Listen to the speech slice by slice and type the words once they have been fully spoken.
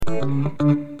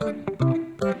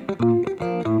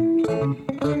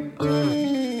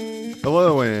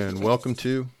Hello and welcome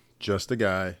to Just a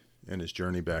Guy and His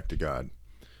Journey Back to God.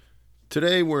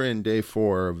 Today we're in day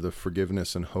 4 of the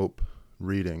Forgiveness and Hope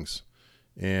readings.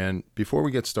 And before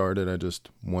we get started, I just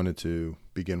wanted to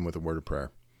begin with a word of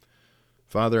prayer.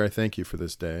 Father, I thank you for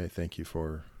this day. I thank you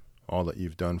for all that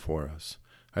you've done for us.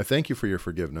 I thank you for your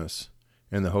forgiveness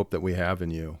and the hope that we have in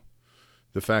you.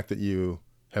 The fact that you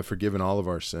have forgiven all of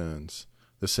our sins,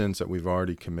 the sins that we've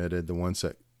already committed, the ones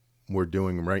that we're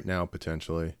doing right now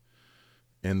potentially,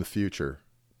 in the future,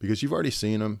 because you've already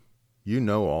seen them. You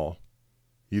know all.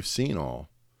 You've seen all.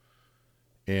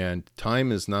 And time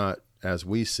is not as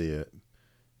we see it.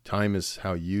 Time is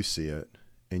how you see it,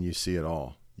 and you see it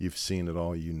all. You've seen it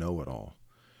all. You know it all.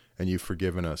 And you've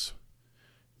forgiven us.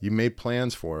 You made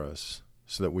plans for us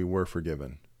so that we were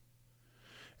forgiven.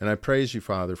 And I praise you,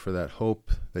 Father, for that hope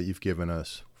that you've given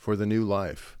us, for the new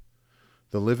life,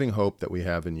 the living hope that we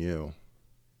have in you.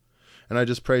 And I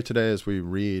just pray today as we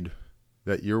read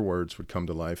that your words would come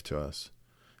to life to us,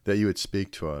 that you would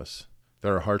speak to us, that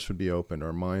our hearts would be opened,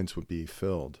 our minds would be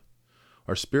filled,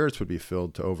 our spirits would be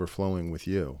filled to overflowing with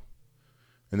you,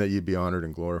 and that you'd be honored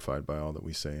and glorified by all that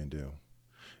we say and do.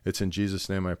 It's in Jesus'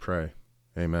 name I pray.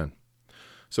 Amen.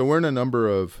 So we're in a number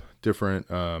of different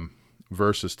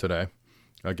verses today,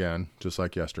 again, just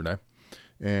like yesterday.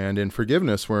 And in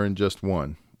forgiveness, we're in just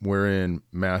one. We're in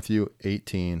Matthew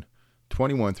 18,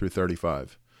 21 through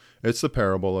 35. It's the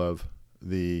parable of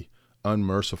the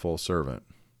unmerciful servant.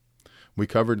 We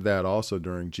covered that also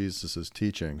during Jesus'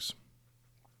 teachings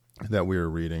that we were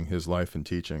reading, his life and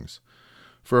teachings.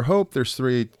 For hope, there's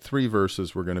three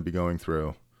verses we're going to be going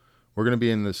through. We're going to be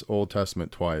in this Old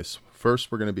Testament twice.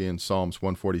 First, we're going to be in Psalms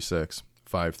 146,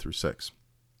 5 through 6.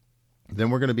 Then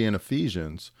we're going to be in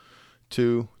Ephesians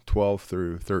 2, 12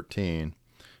 through 13.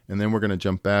 And then we're going to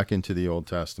jump back into the Old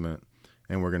Testament,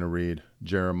 and we're going to read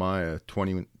Jeremiah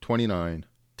 29,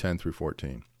 10 through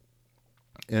 14.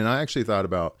 And I actually thought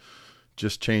about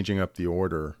just changing up the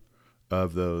order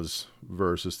of those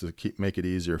verses to make it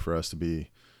easier for us to be,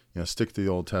 stick to the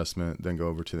Old Testament, then go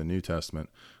over to the New Testament.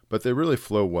 But they really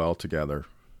flow well together,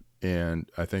 and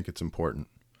I think it's important.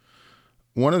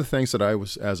 One of the things that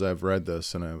as I've read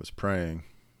this and I was praying,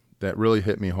 that really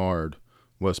hit me hard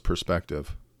was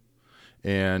perspective.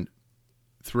 And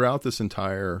throughout this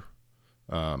entire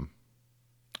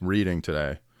reading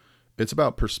today, it's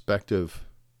about perspective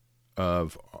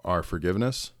of our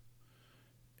forgiveness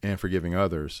and forgiving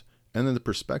others, and then the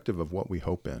perspective of what we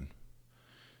hope in.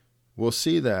 We'll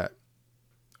see that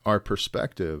our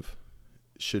perspective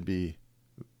should be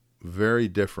very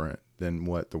different than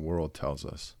what the world tells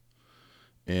us.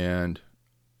 And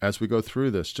as we go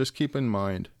through this, just keep in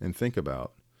mind and think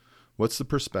about what's the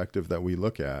perspective that we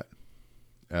look at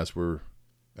as we're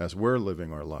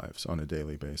living our lives on a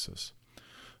daily basis.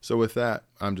 So with that,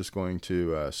 I'm just going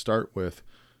to start with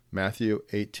Matthew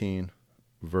 18,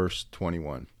 verse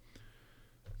 21.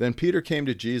 Then Peter came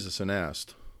to Jesus and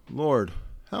asked, "Lord,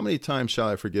 how many times shall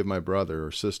I forgive my brother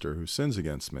or sister who sins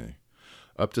against me?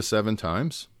 Up to 7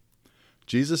 times?"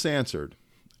 Jesus answered,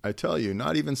 "I tell you,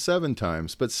 not even 7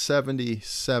 times, but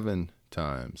 77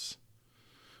 times."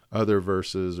 Other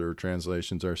verses or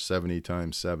translations are 70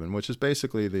 times 7, which is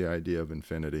basically the idea of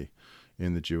infinity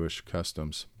in the Jewish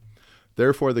customs.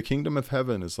 "Therefore, the kingdom of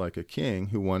heaven is like a king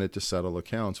who wanted to settle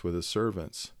accounts with his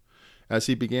servants. As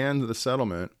he began the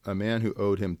settlement, a man who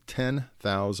owed him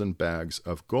 10,000 bags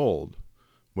of gold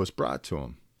was brought to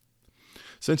him.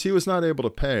 Since he was not able to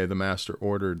pay, the master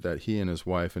ordered that he and his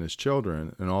wife and his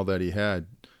children and all that he had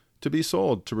to be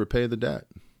sold to repay the debt.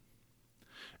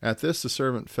 At this, the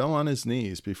servant fell on his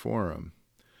knees before him.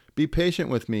 'Be patient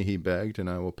with me,' he begged, 'and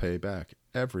I will pay back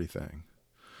everything.'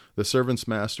 The servant's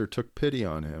master took pity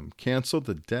on him, canceled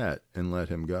the debt, and let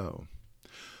him go."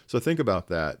 So think about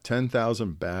that,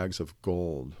 10,000 bags of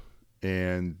gold.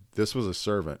 And this was a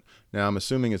servant. Now, I'm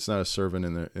assuming it's not a servant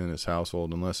in his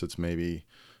household, unless it's maybe,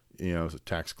 a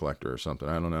tax collector or something.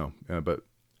 I don't know. But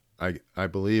I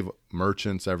believe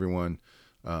merchants, everyone,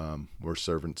 were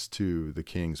servants to the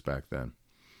kings back then.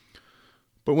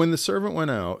 "But when the servant went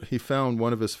out, he found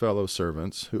one of his fellow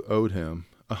servants who owed him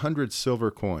 100 silver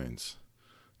coins.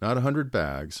 Not 100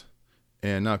 bags,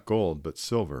 and not gold, but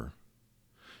silver.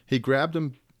 He grabbed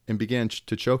him and began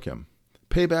to choke him.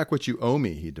 'Pay back what you owe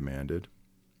me,' he demanded.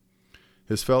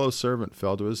 His fellow servant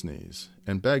fell to his knees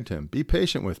and begged him, 'Be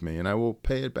patient with me, and I will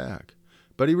pay it back.'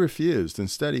 But he refused.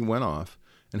 Instead, he went off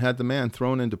and had the man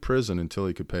thrown into prison until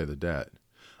he could pay the debt.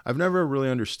 I've never really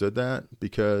understood that,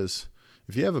 because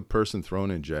if you have a person thrown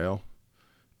in jail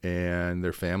and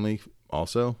their family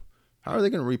also, how are they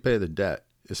going to repay the debt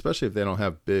especially if they don't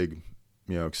have big,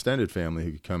 extended family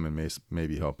who could come and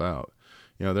maybe help out.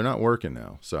 They're not working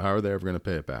now. So how are they ever going to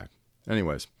pay it back?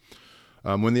 Anyways,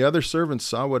 when the other servants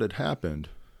saw what had happened,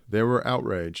 they were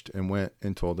outraged and went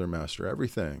and told their master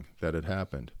everything that had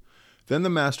happened. Then the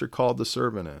master called the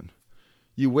servant in.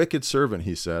 "You wicked servant,"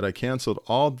 he said, "I canceled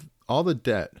all the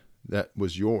debt that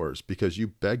was yours because you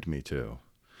begged me to.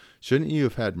 Shouldn't you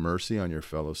have had mercy on your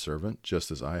fellow servant,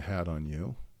 just as I had on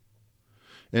you?"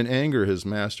 In anger, his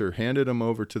master handed him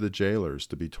over to the jailers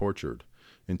to be tortured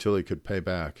until he could pay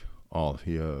back all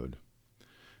he owed.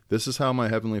 This is how my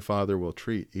heavenly Father will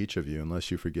treat each of you unless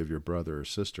you forgive your brother or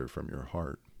sister from your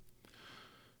heart.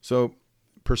 So,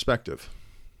 perspective.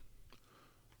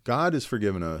 God has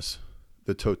forgiven us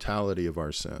the totality of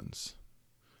our sins.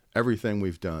 Everything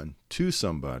we've done to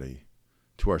somebody,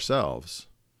 to ourselves,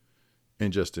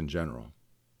 and just in general.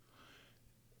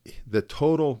 The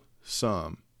total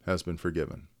sum has been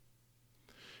forgiven.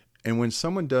 And when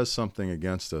someone does something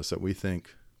against us that we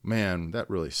think, man, that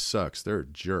really sucks, they're a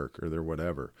jerk or they're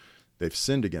whatever, they've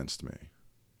sinned against me,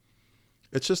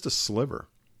 it's just a sliver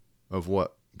of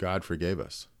what God forgave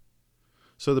us.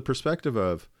 So the perspective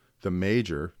of the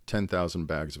major 10,000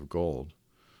 bags of gold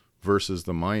versus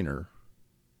the minor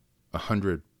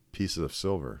 100 pieces of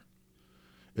silver,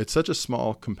 it's such a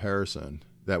small comparison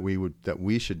that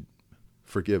we should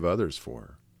forgive others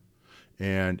for.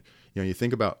 And you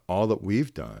think about all that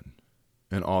we've done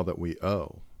and all that we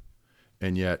owe,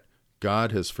 and yet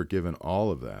God has forgiven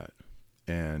all of that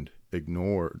and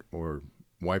ignored or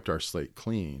wiped our slate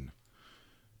clean.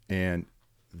 And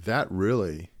that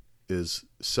really is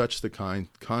such the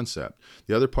concept.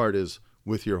 The other part is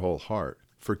with your whole heart.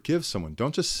 Forgive someone.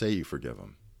 Don't just say you forgive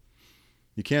them.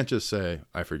 You can't just say,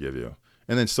 I forgive you,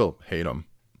 and then still hate them.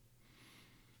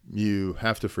 You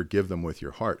have to forgive them with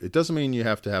your heart. It doesn't mean you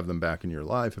have to have them back in your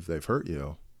life if they've hurt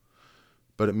you,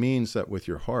 but it means that with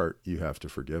your heart, you have to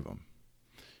forgive them.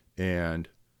 And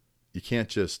you can't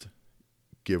just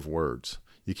give words.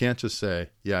 You can't just say,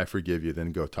 yeah, I forgive you,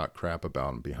 then go talk crap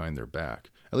about them behind their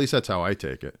back. At least that's how I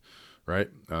take it, right?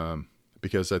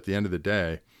 Because at the end of the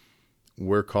day,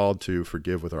 we're called to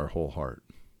forgive with our whole heart.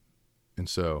 And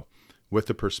so with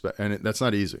the perspective, and that's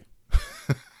not easy.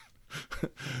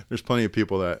 There's plenty of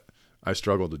people that I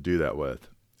struggle to do that with.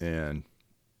 And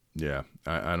yeah,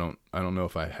 I don't know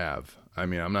if I have. I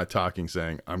mean, I'm not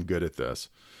saying I'm good at this.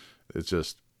 It's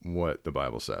just what the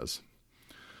Bible says.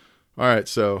 All right.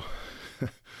 So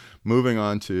moving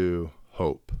on to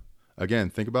hope. Again,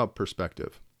 think about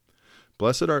perspective.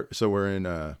 Blessed are, so we're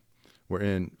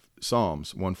in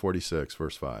Psalms 146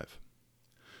 verse 5.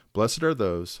 Blessed are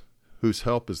those whose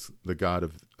help is the God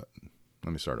of,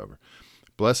 let me start over.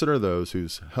 Blessed are those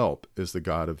whose help is the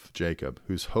God of Jacob,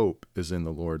 whose hope is in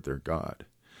the Lord their God.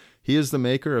 He is the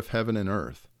maker of heaven and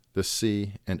earth, the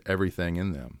sea and everything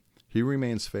in them. He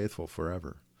remains faithful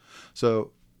forever.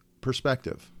 So,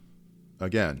 perspective.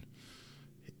 Again,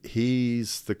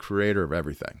 he's the creator of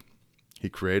everything. He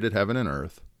created heaven and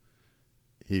earth.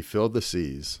 He filled the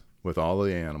seas with all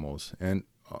the animals and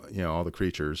all the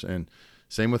creatures, and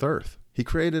same with earth. He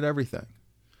created everything.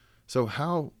 So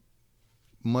how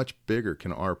much bigger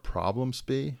can our problems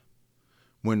be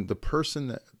when the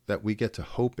person that we get to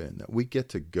hope in, that we get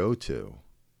to go to,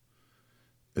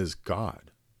 is God,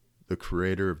 the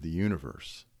creator of the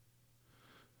universe?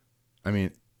 I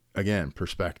mean, again,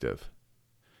 perspective.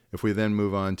 If we then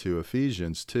move on to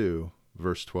Ephesians 2,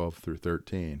 verse 12 through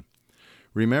 13.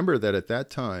 Remember that at that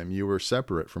time you were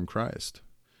separate from Christ,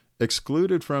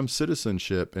 excluded from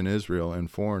citizenship in Israel and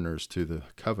foreigners to the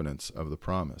covenants of the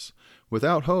promise,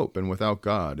 without hope and without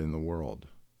God in the world.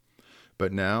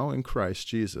 But now in Christ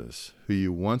Jesus, who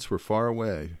you once were far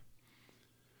away,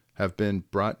 have been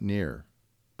brought near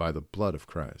by the blood of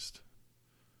Christ.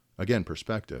 Again,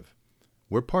 perspective.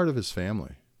 We're part of his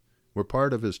family. We're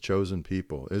part of his chosen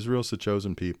people. Israel's the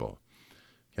chosen people.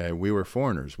 Okay, we were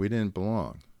foreigners. We didn't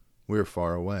belong. We were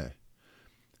far away.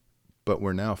 But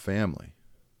we're now family.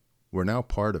 We're now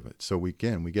part of it. So we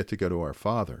get to go to our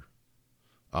Father,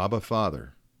 Abba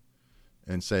Father,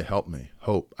 and say, help me.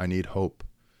 Hope. I need hope.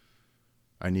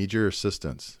 I need your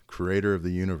assistance, creator of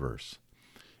the universe.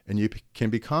 And you can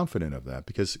be confident of that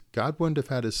because God wouldn't have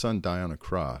had his son die on a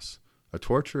cross, a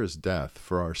torturous death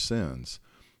for our sins,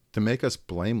 to make us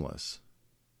blameless.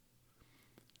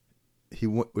 It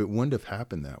wouldn't have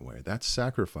happened that way. That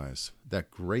sacrifice, that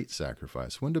great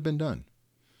sacrifice, wouldn't have been done.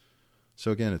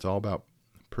 So again, it's all about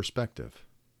perspective.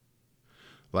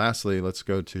 Lastly, let's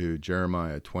go to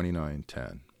Jeremiah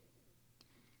 29:10.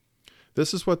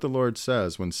 This is what the Lord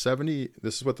says. When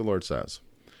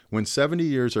 70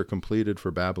 years are completed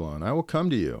for Babylon, I will come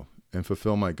to you and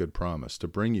fulfill my good promise to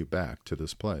bring you back to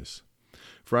this place.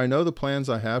 For I know the plans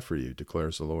I have for you,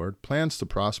 declares the Lord, plans to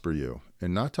prosper you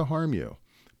and not to harm you,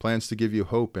 plans to give you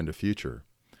hope and a future.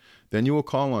 Then you will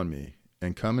call on me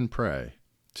and come and pray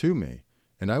to me,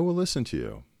 and I will listen to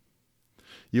you.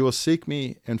 You will seek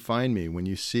me and find me when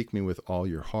you seek me with all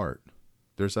your heart.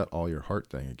 There's that all your heart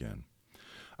thing again.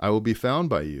 I will be found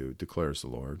by you, declares the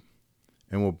Lord,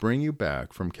 and will bring you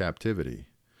back from captivity.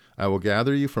 I will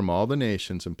gather you from all the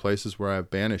nations and places where I have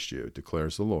banished you,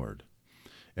 declares the Lord,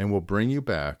 and will bring you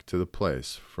back to the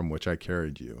place from which I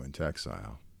carried you into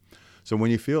exile. So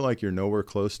when you feel like you're nowhere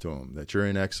close to him, that you're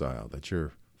in exile, that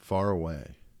you're far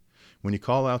away, when you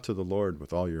call out to the Lord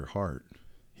with all your heart,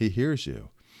 he hears you.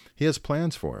 He has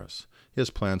plans for us. He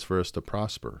has plans for us to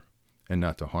prosper and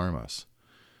not to harm us,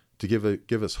 to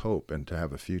give us hope and to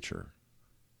have a future.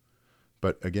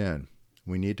 But again,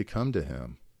 we need to come to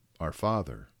him, our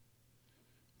Father,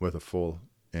 with a full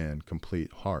and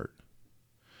complete heart.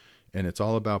 And it's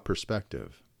all about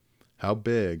perspective. How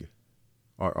big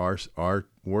are our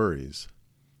worries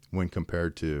when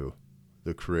compared to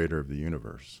the creator of the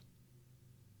universe?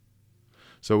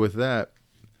 So with that,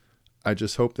 I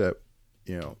just hope that,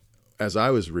 as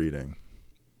I was reading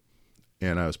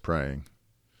and I was praying,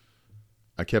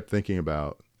 I kept thinking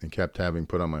about and kept having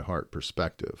put on my heart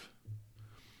perspective.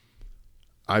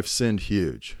 I've sinned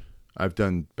huge. I've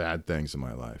done bad things in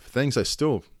my life, things I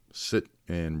still sit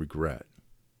and regret.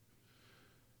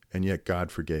 And yet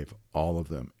God forgave all of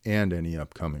them and any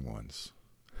upcoming ones.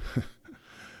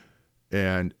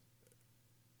 And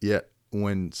yet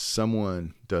when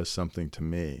someone does something to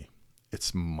me,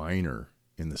 it's minor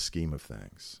in the scheme of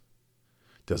things.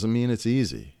 Doesn't mean it's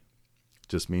easy. It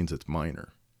just means it's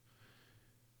minor.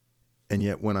 And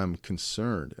yet when I'm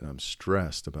concerned and I'm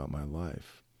stressed about my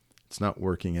life, it's not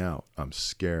working out. I'm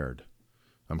scared.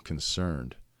 I'm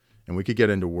concerned. And we could get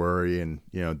into worry and,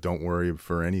 don't worry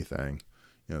for anything,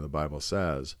 the Bible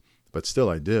says, but still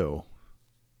I do.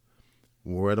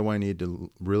 Where do I need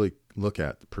to really look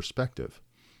at the perspective?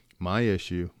 My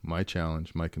issue, my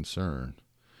challenge, my concern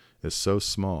is so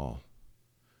small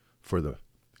for the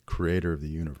creator of the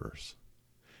universe.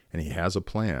 And he has a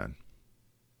plan.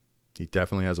 He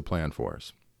definitely has a plan for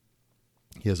us.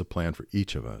 He has a plan for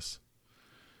each of us.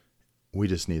 We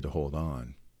just need to hold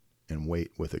on and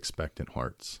wait with expectant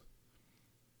hearts.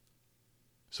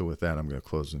 So with that, I'm going to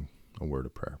close in a word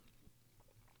of prayer.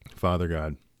 Father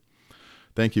God,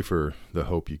 thank you for the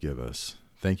hope you give us.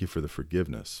 Thank you for the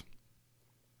forgiveness.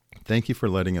 Thank you for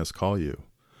letting us call you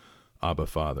Abba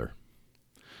Father.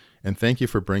 And thank you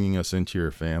for bringing us into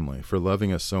your family, for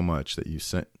loving us so much that you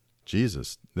sent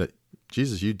Jesus,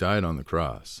 you died on the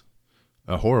cross,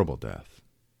 a horrible death.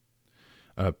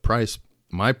 A price,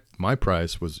 my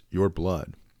price was your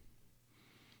blood.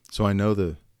 So I know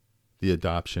the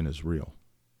adoption is real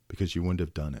because you wouldn't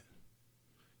have done it.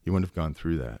 You wouldn't have gone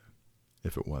through that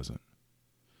if it wasn't.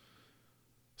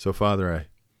 So Father, I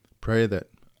pray that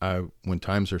when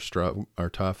times are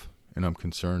tough and I'm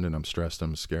concerned and I'm stressed,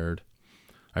 I'm scared,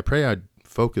 I pray I'd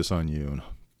focus on you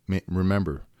and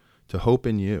remember to hope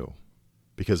in you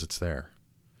because it's there.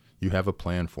 You have a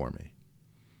plan for me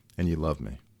and you love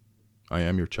me. I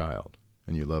am your child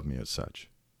and you love me as such.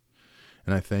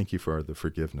 And I thank you for the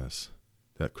forgiveness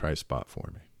that Christ bought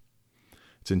for me.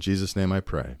 It's in Jesus' name I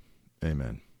pray.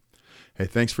 Amen. Hey,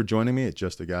 thanks for joining me at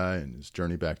Just a Guy and his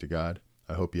journey back to God.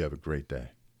 I hope you have a great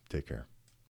day. Take care.